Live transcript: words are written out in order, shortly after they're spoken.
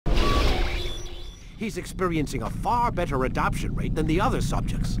He's experiencing a far better adoption rate than the other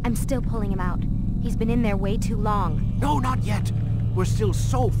subjects. I'm still pulling him out. He's been in there way too long. No, not yet. We're still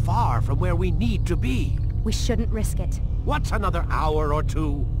so far from where we need to be. We shouldn't risk it. What's another hour or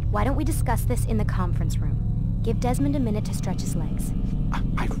two? Why don't we discuss this in the conference room? Give Desmond a minute to stretch his legs.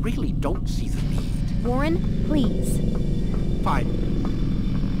 I really don't see the need. Warren, please. Fine.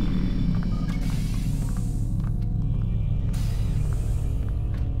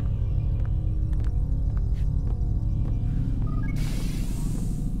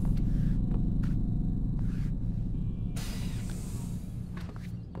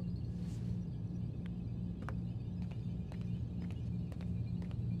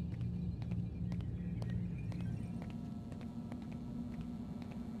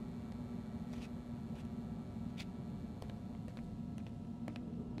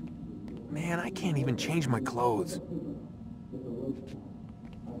 Man, I can't even change my clothes. I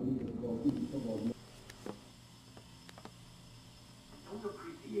don't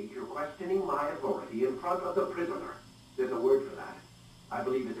appreciate your questioning my authority in front of the prisoner. There's a word for that. I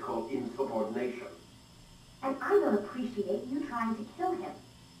believe it's called insubordination. And I don't appreciate you trying to kill him.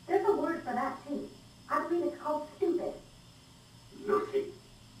 There's a word for that, too. I believe it's called stupid. Lucy,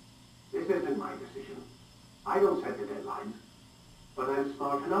 this isn't my decision. I don't set the deadlines. But I'm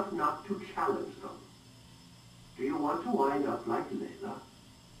smart enough not to challenge them. Do you want to wind up like Layla?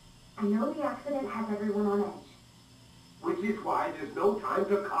 I know the accident has everyone on edge. Which is why there's no time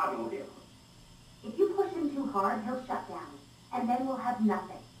to coddle him. If you push him too hard, he'll shut down. And then we'll have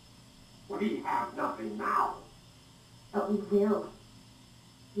nothing. We have nothing now. But we will.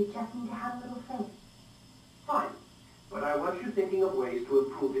 You just need to have a little faith. Fine. But I want you thinking of ways to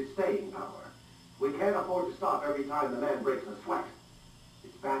improve his staying power. We can't afford to stop every time the man breaks a sweat.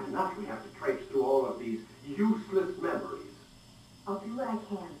 It's bad enough we have to traipse through all of these useless memories. I'll do what I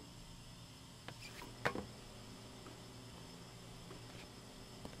can.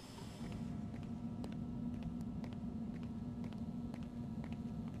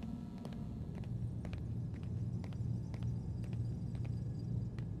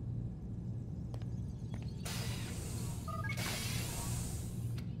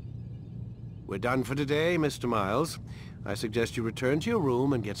 We're done for today, Mr. Miles. I suggest you return to your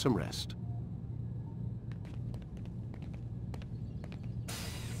room and get some rest.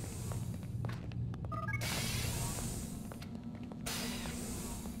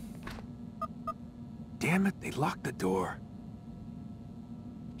 Damn it, they locked the door.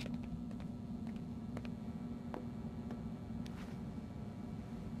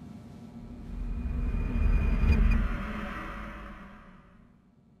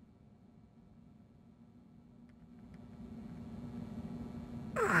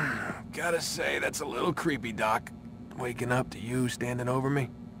 Gotta say, that's a little creepy, Doc. Waking up to you standing over me.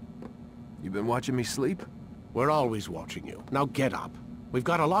 You been watching me sleep? We're always watching you. Now get up. We've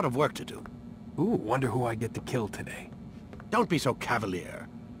got a lot of work to do. Ooh, wonder who I get to kill today. Don't be so cavalier.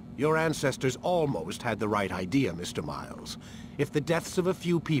 Your ancestors almost had the right idea, Mr. Miles. If the deaths of a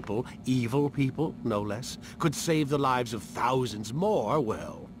few people, evil people, no less, could save the lives of thousands more,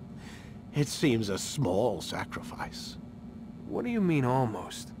 well, it seems a small sacrifice. What do you mean,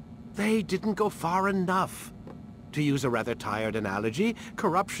 almost? They didn't go far enough. To use a rather tired analogy,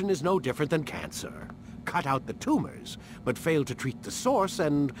 corruption is no different than cancer. Cut out the tumors, but fail to treat the source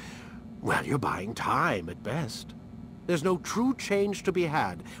and, well, you're buying time at best. There's no true change to be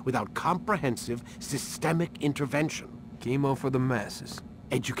had without comprehensive, systemic intervention. Chemo for the masses.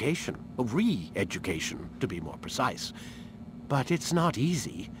 Education, re-education, to be more precise. But it's not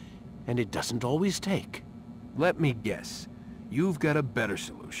easy, and it doesn't always take. Let me guess. You've got a better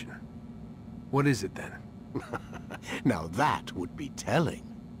solution. What is it, then? Now that would be telling.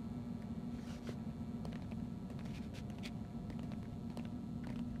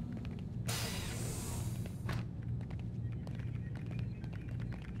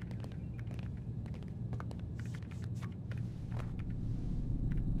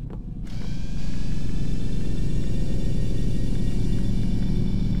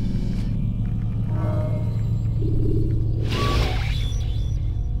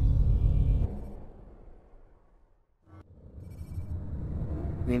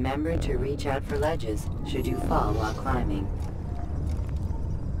 Remember to reach out for ledges should you fall while climbing.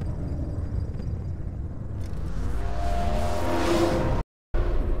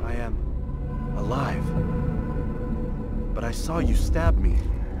 I am alive. But I saw you stab me.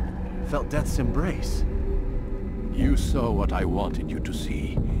 Felt death's embrace. You saw what I wanted you to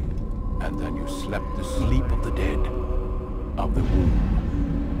see. And then you slept the sleep of the dead. Of the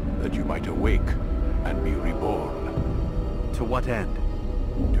womb. That you might awake and be reborn. To what end?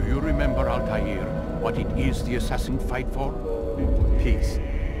 Do you remember Altair? what it is the assassins fight for? Peace.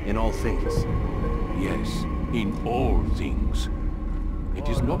 In all things. Yes, in all things. It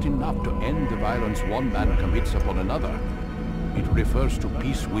is not enough to end the violence one man commits upon another. It refers to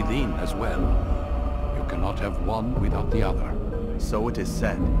peace within as well. You cannot have one without the other. So it is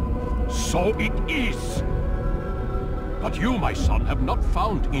said. So it is! But you, my son, have not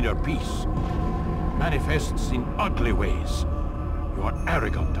found inner peace. Manifests in ugly ways. You are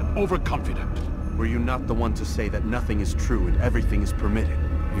arrogant and overconfident. Were you not the one to say that nothing is true and everything is permitted?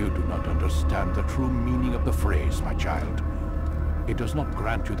 You do not understand the true meaning of the phrase, my child. It does not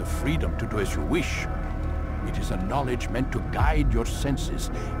grant you the freedom to do as you wish. It is a knowledge meant to guide your senses.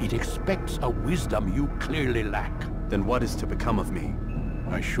 It expects a wisdom you clearly lack. Then what is to become of me?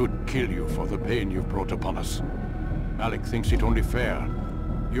 I should kill you for the pain you've brought upon us. Malik thinks it only fair.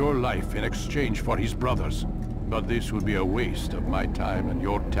 Your life in exchange for his brother's. But this would be a waste of my time and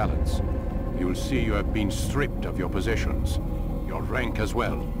your talents. You will see you have been stripped of your possessions. Your rank as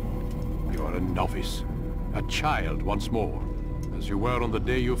well. You are a novice. A child once more. As you were on the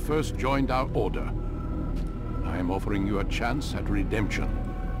day you first joined our order. I am offering you a chance at redemption.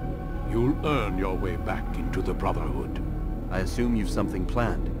 You'll earn your way back into the Brotherhood. I assume you've something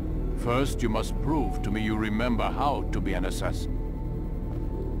planned. First, you must prove to me you remember how to be an assassin.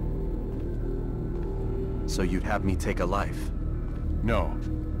 So you'd have me take a life? No.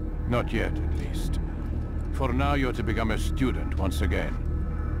 Not yet, at least. For now, you're to become a student once again.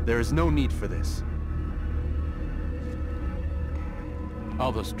 There is no need for this.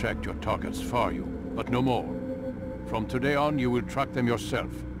 Others tracked your targets for you, but no more. From today on, you will track them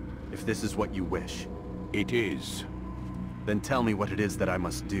yourself. If this is what you wish. It is. Then tell me what it is that I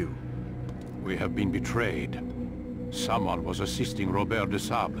must do. We have been betrayed. Someone was assisting Robert de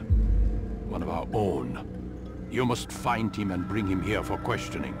Sable, one of our own. You must find him and bring him here for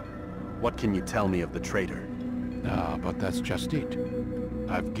questioning. What can you tell me of the traitor? Ah, but that's just it.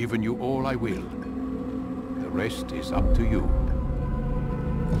 I've given you all I will. The rest is up to you.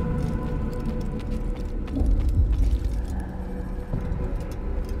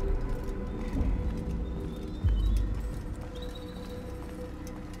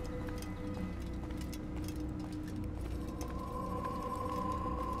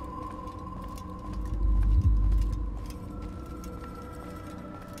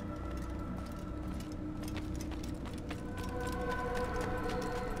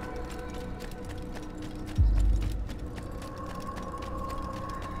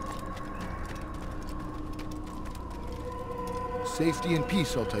 Safety and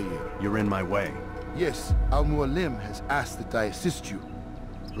peace, Altair. You're in my way. Yes, Al-Mualim has asked that I assist you.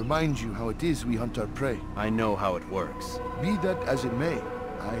 Remind you how it is we hunt our prey. I know how it works. Be that as it may,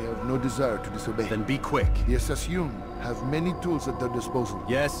 I have no desire to disobey. Then be quick. The Assassin have many tools at their disposal.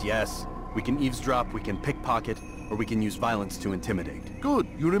 Yes, yes. We can eavesdrop, we can pickpocket, or we can use violence to intimidate. Good,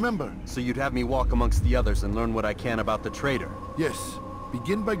 you remember. So you'd have me walk amongst the others and learn what I can about the traitor? Yes.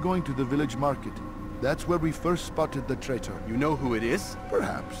 Begin by going to the village market. That's where we first spotted the traitor. You know who it is?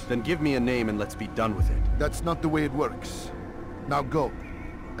 Perhaps. Then give me a name and let's be done with it. That's not the way it works. Now go.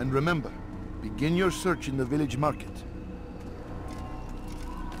 And remember, begin your search in the village market.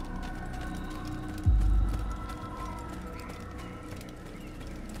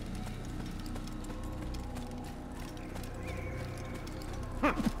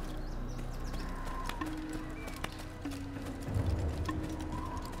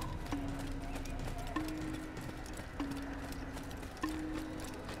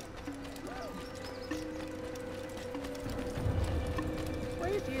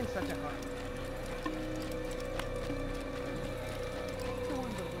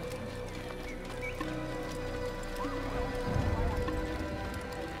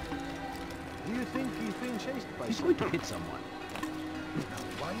 He's going to hit someone.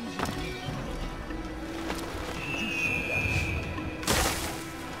 Why is it... Did you see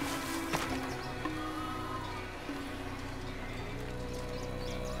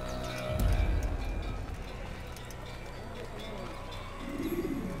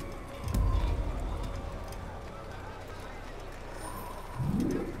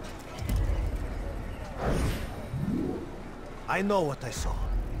I know what I saw.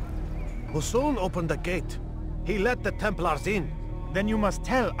 Musun opened the gate. He let the Templars in. Then you must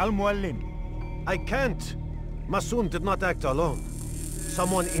tell Al-Mualim. I can't. Masun did not act alone.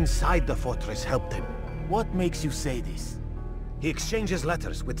 Someone inside the fortress helped him. What makes you say this? He exchanges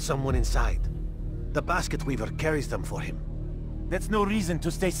letters with someone inside. The basket weaver carries them for him. That's no reason to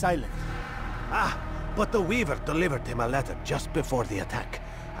stay silent. Ah, but the weaver delivered him a letter just before the attack.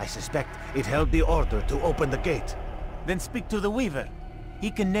 I suspect it held the order to open the gate. Then speak to the weaver. He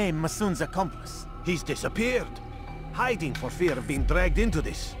can name Masun's accomplice. He's disappeared, hiding for fear of being dragged into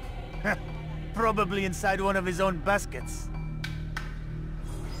this. Probably inside one of his own baskets.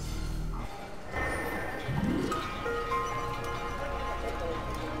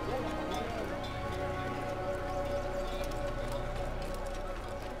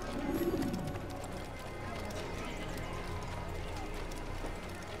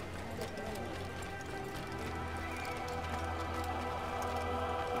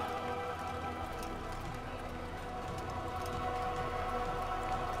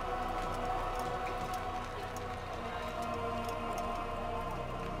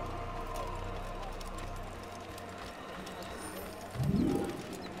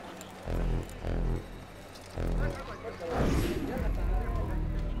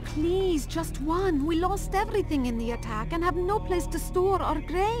 Please, just one. We lost everything in the attack and have no place to store our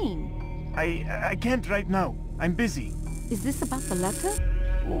grain. I can't right now. I'm busy. Is this about the letter?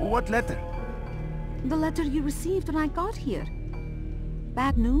 What letter? The letter you received when I got here.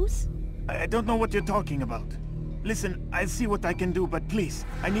 Bad news? I don't know what you're talking about. Listen, I'll see what I can do, but please,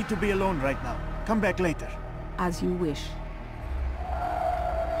 I need to be alone right now. Come back later. As you wish.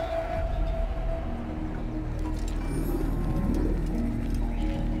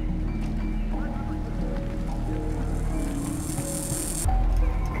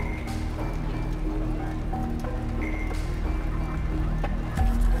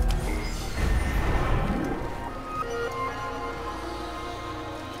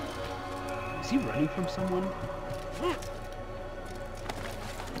 Is he running from someone?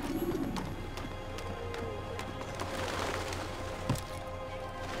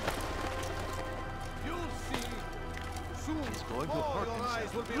 You'll see. Soon all your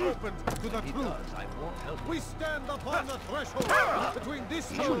eyes will be opened to the truth. We stand upon the threshold between this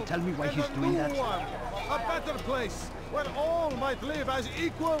world tell me why and he's a doing new that. one. A better place where all might live as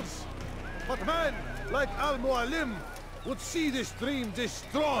equals. But men like Al-Mualim would see this dream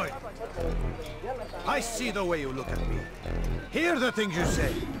destroyed. I see the way you look at me. Hear the things you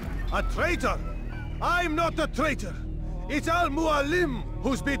say. A traitor? I'm not a traitor. It's Al-Mualim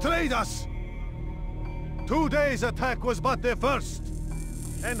who's betrayed us. Today's attack was but the first.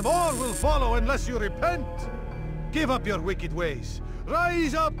 And more will follow unless you repent. Give up your wicked ways.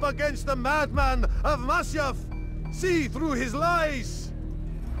 Rise up against the madman of Masyaf. See through his lies.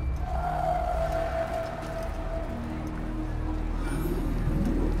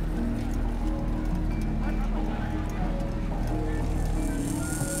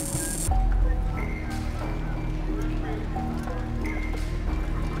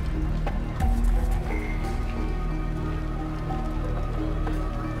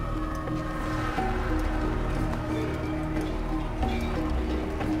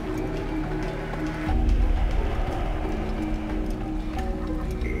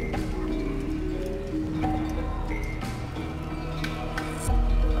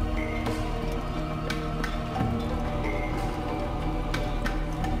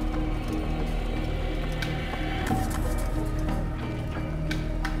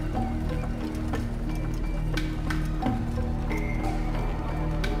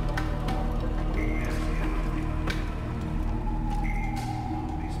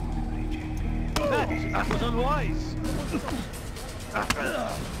 That was unwise.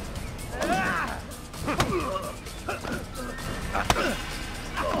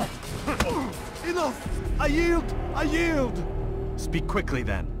 Enough! I yield! I yield! Speak quickly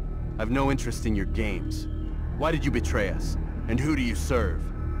then. I've no interest in your games. Why did you betray us? And who do you serve?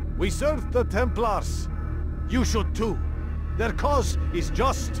 We serve the Templars. You should too. Their cause is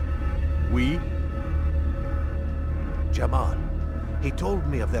just. We? Jamal. He told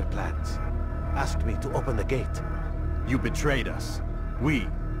me of their plans. Asked me to open the gate. You betrayed us. We,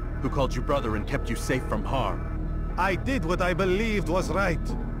 who called you brother and kept you safe from harm. I did what I believed was right.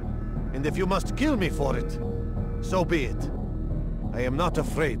 And if you must kill me for it, so be it. I am not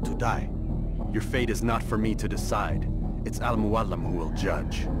afraid to die. Your fate is not for me to decide. It's Al-Mualim who will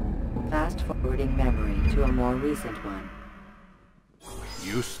judge. Fast-forwarding memory to a more recent one.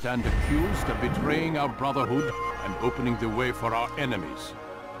 You stand accused of betraying our Brotherhood and opening the way for our enemies.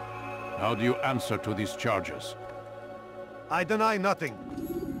 How do you answer to these charges? I deny nothing.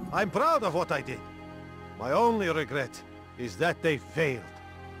 I'm proud of what I did. My only regret is that they failed.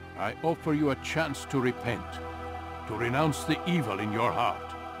 I offer you a chance to repent, to renounce the evil in your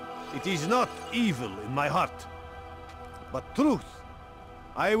heart. It is not evil in my heart, but truth.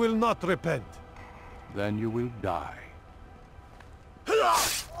 I will not repent. Then you will die.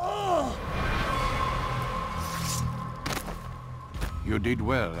 You did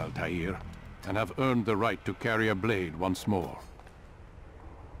well, Altair, and have earned the right to carry a blade once more.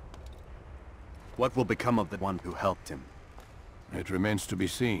 What will become of the one who helped him? It remains to be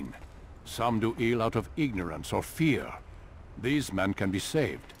seen. Some do ill out of ignorance or fear. These men can be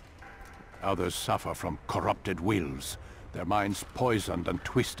saved. Others suffer from corrupted wills, their minds poisoned and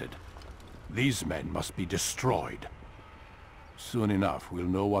twisted. These men must be destroyed. Soon enough, we'll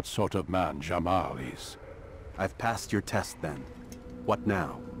know what sort of man Jamal is. I've passed your test then. What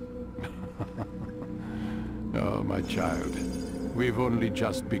now? Oh, my child. We've only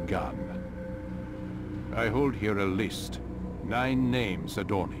just begun. I hold here a list. 9 names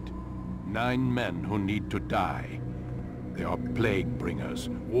adorn it. 9 men who need to die. They are plague bringers,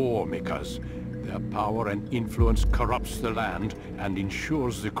 war makers. Their power and influence corrupts the land and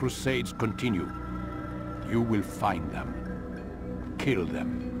ensures the Crusades continue. You will find them. Kill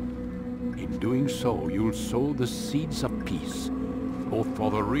them. In doing so, you'll sow the seeds of peace, both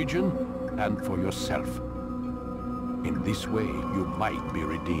for the region and for yourself. In this way, you might be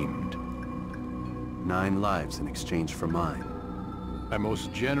redeemed. 9 lives in exchange for mine. A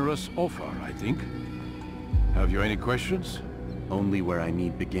most generous offer, I think. Have you any questions? Only where I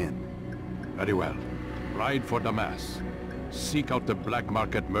need begin. Very well. Ride for Damas. Seek out the black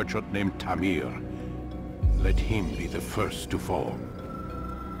market merchant named Tamir. Let him be the first to fall.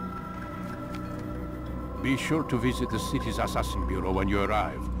 Be sure to visit the city's assassin bureau when you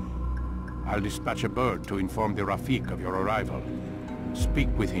arrive. I'll dispatch a bird to inform the Rafik of your arrival. Speak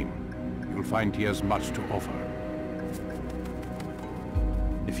with him. You'll find he has much to offer.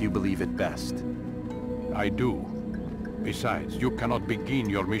 If you believe it best. I do. Besides, you cannot begin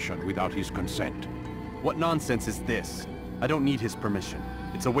your mission without his consent. What nonsense is this? I don't need his permission.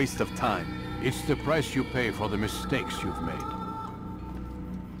 It's a waste of time. It's the price you pay for the mistakes you've made.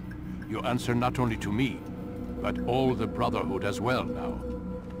 You answer not only to me, but all the Brotherhood as well now.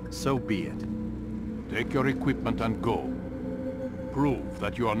 So be it. Take your equipment and go. Prove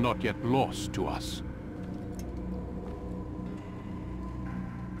that you are not yet lost to us.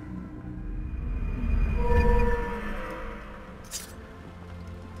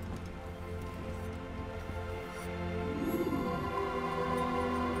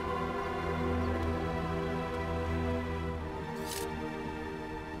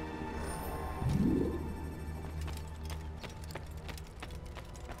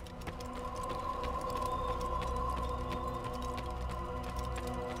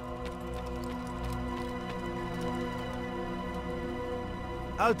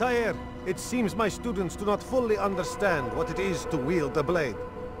 Altair, it seems my students do not fully understand what it is to wield the blade.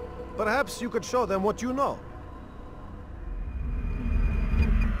 Perhaps you could show them what you know.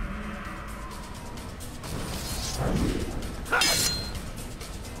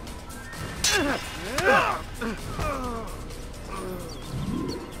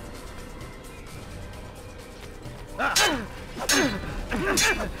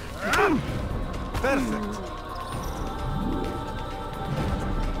 Perfect.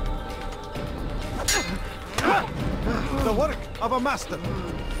 The work of a master.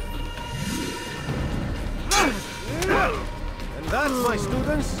 And that, my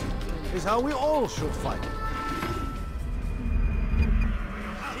students, is how we all should fight.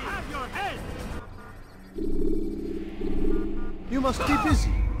 You must be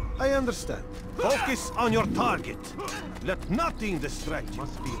busy. I understand. Focus on your target. Let nothing distract you.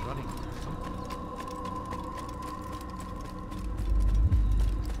 Must be running.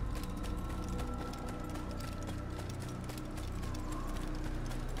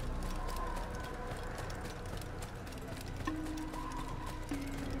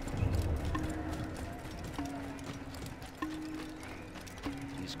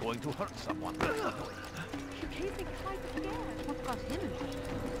 He's going to hurt someone. He's quite scared. What got him in trouble?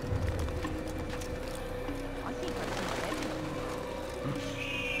 I think I see everything.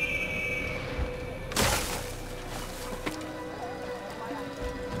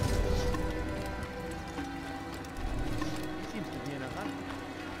 Seems to be in a hurry.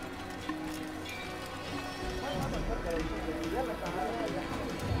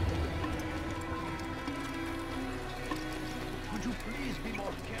 Could you please be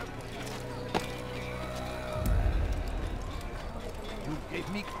more careful? You gave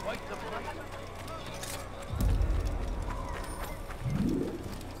me quite the fright.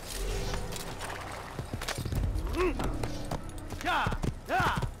 Yeah!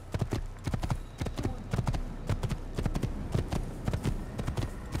 Yeah!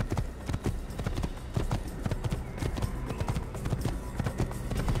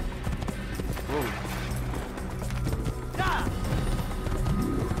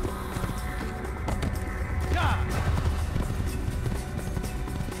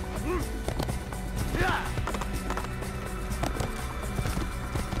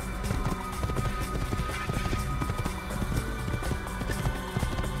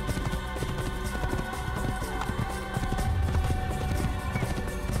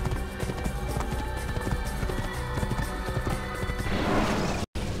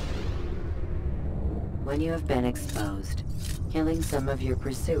 when you have been exposed. Killing some of your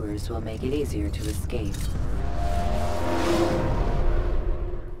pursuers will make it easier to escape.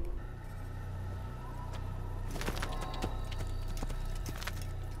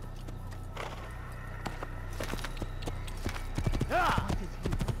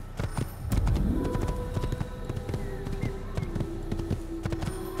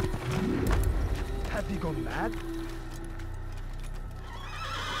 Have you gone mad?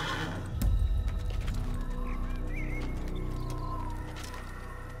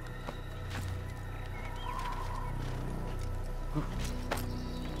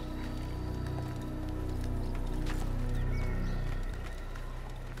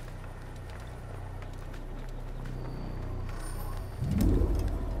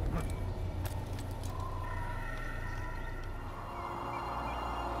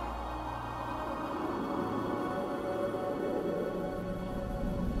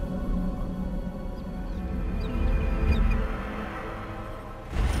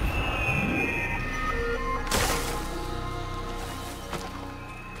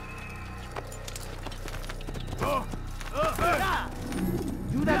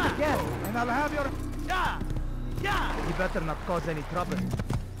 Do that again, and I'll have your... You better not cause any trouble.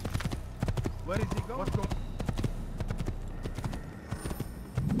 Where is he going? What's going...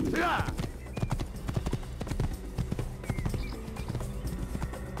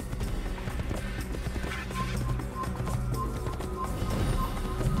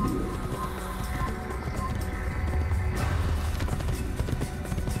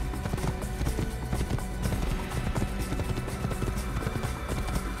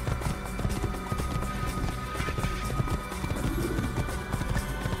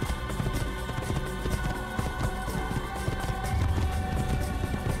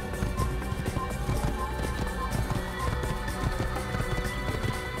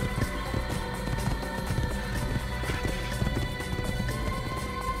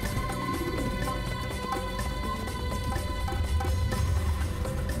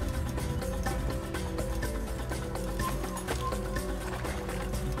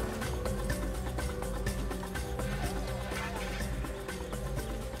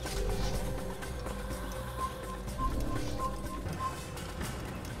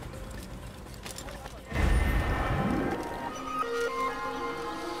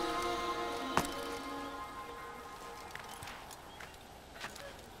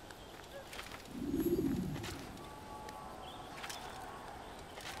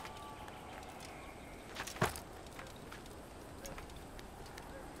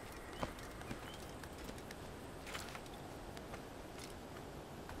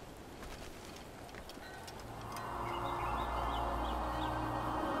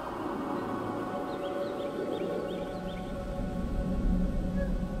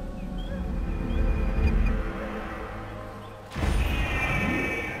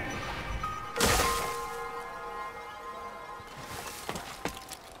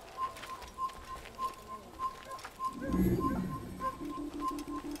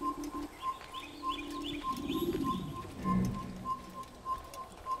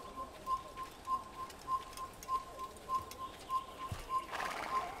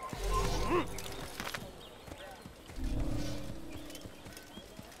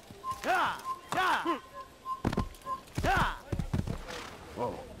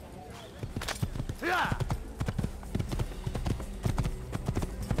 Whoa.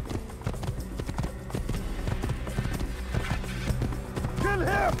 Kill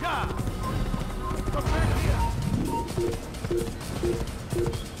him! Come back here!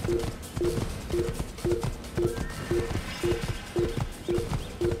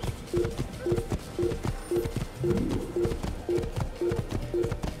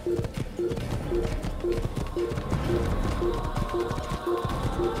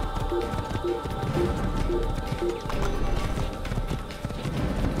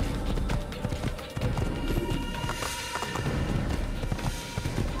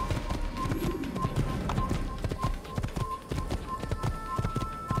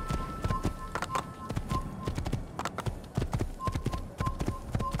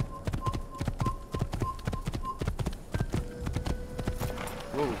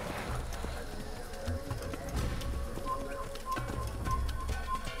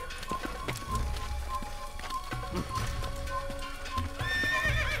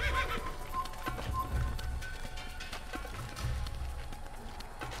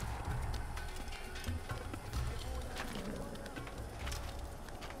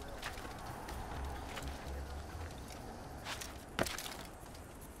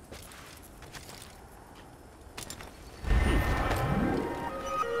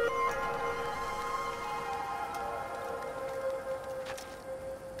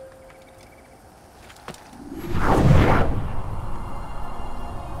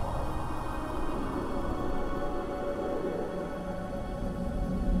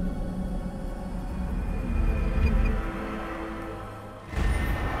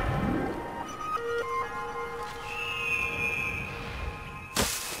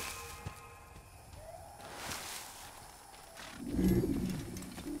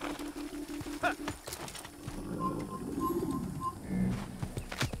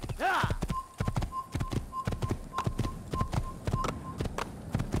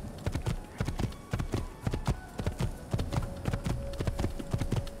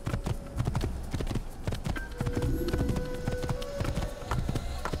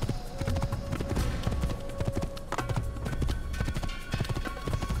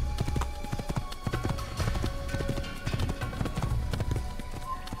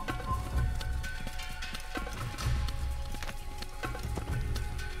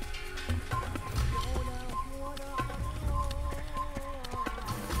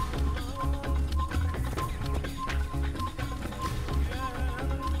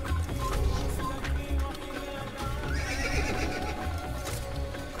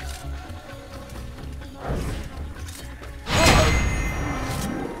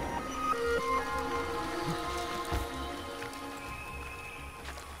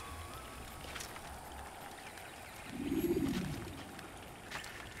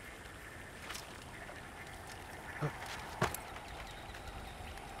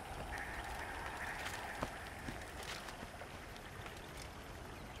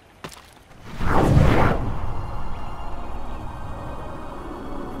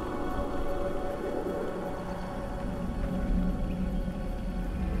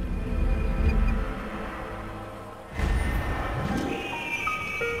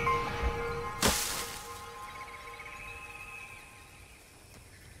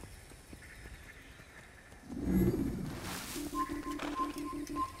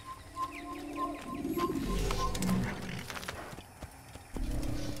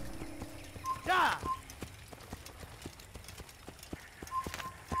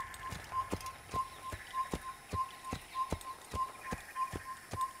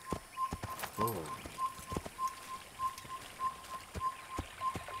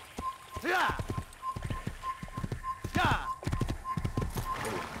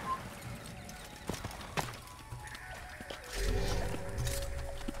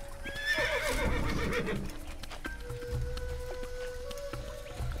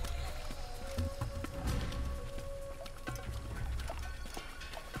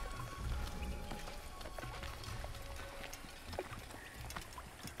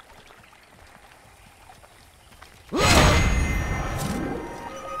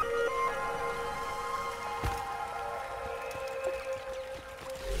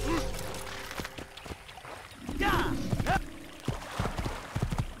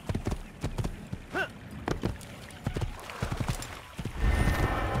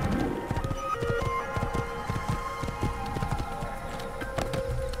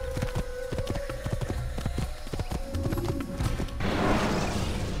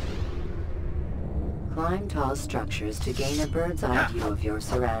 Climb tall structures to gain a bird's eye view of your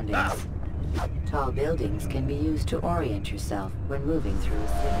surroundings. Tall buildings can be used to orient yourself when moving through a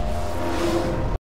city.